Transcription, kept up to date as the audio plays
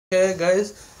Hey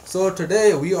guys, so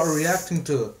today we are reacting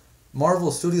to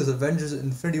Marvel Studios Avengers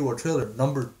Infinity War trailer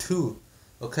number 2.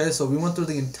 Okay, so we went through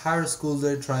the entire school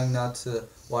day trying not to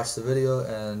watch the video,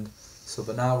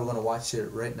 but now we're gonna watch it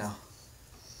right now.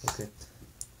 Okay.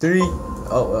 3.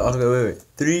 Oh, okay, wait.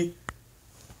 3,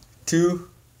 2,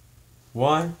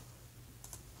 1.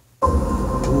 Ooh.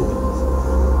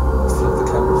 Flip the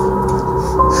camera.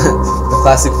 The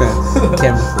classic fan.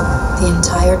 Camera. The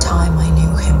entire time I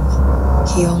knew him,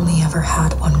 he only ever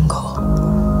had one goal. I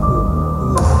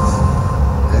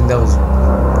think that was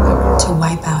to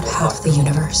wipe out half the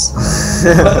universe.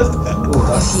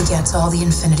 If he gets all the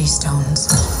Infinity Stones,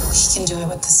 he can do it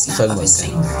with the snap of his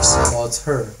fingers. Oh, it's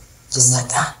her. Just like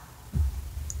that.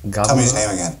 Tell me his name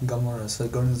again. Gamora. So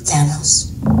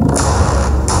Thanos.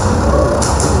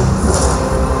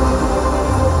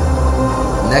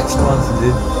 next one,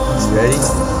 dude. He's ready.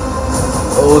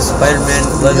 Oh,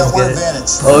 Spider-Man, let us get it.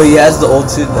 Advantage. Oh, he has the old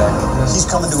suit back. He's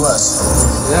coming to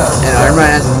us. Yeah. And Iron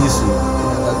Man has a new suit.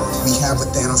 We have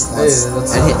what Thanos wants.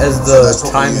 And he has the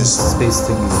time space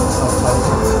thingy.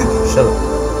 Shut up.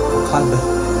 Panda.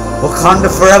 Wakanda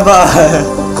forever!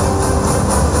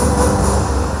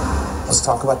 Let's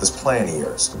talk about this plan of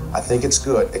yours. I think it's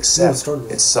good, except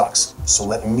it sucks. So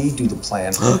let me do the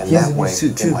plan, and that way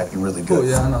it might be really good. Oh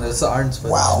yeah, I know. It's the Iron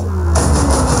Spider. Wow.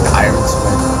 The Iron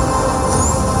Spider.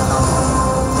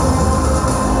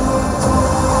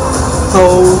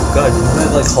 Oh god, isn't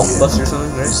that like Hulkbuster or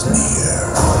something, right?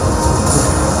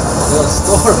 Oh,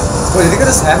 Storm. Wait, did he get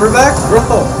his hammer back? Bro!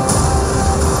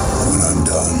 When I'm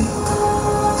done,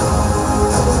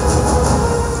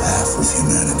 half of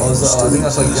humanity. Oh, I think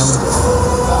that's like young.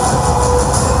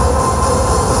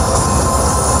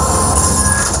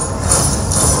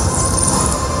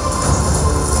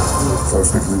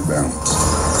 Perfectly balanced.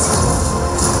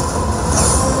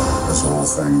 As all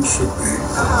things should be.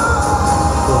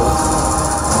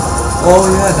 Oh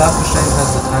yeah, Dr. Strange has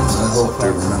the time I stone. hope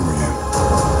they remember you.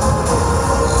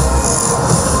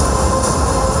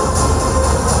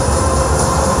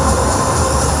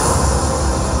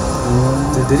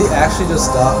 Did he actually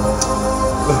just stop?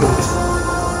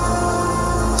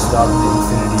 Stop the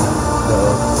Infinity.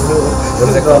 What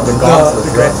is it called? The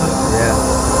Gauntlet, right? Yeah.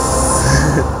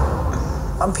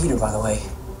 I'm Peter, by the way.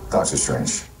 Doctor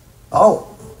Strange. Oh,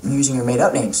 I'm using your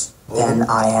made-up names. Then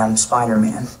I am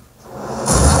Spider-Man.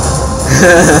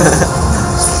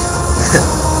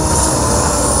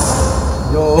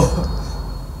 Yo.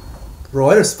 Bro,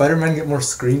 why does Spider-Man get more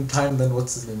screen time than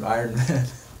what's his name? Iron Man.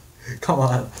 Come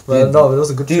on. But Dude, no, it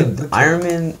was a good Dude, film.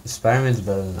 Spider-Man's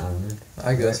better than Iron Man.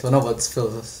 I guess, but no, but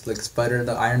still, like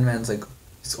the Iron Man's like,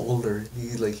 he's older.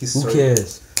 He's Who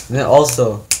cares? And then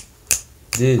also,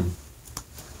 dude,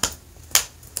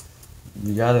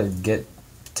 you gotta get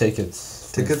tickets.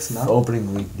 Tickets now?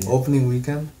 Opening week, dude. Opening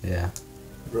weekend? Yeah.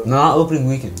 Bro. No, not opening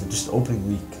weekend, but just opening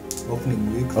week.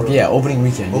 Opening week? Bro. Okay, yeah, opening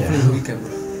weekend. Opening weekend,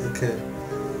 bro. Okay.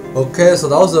 Okay, so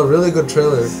that was a really good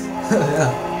trailer.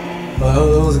 Yeah.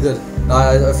 No, it was good. No,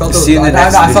 I felt it was. I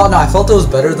felt it was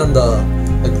better than the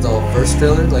first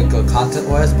trailer, like content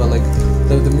wise, but like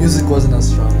the music wasn't as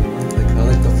strong. You know? Like I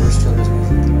like the first trailer's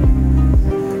music.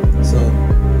 So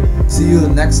see you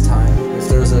next time. If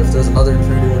there's another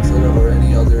Infinity War trailer or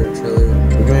any other trailer,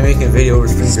 we're gonna be making a video over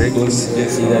spring break.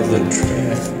 See you guys later.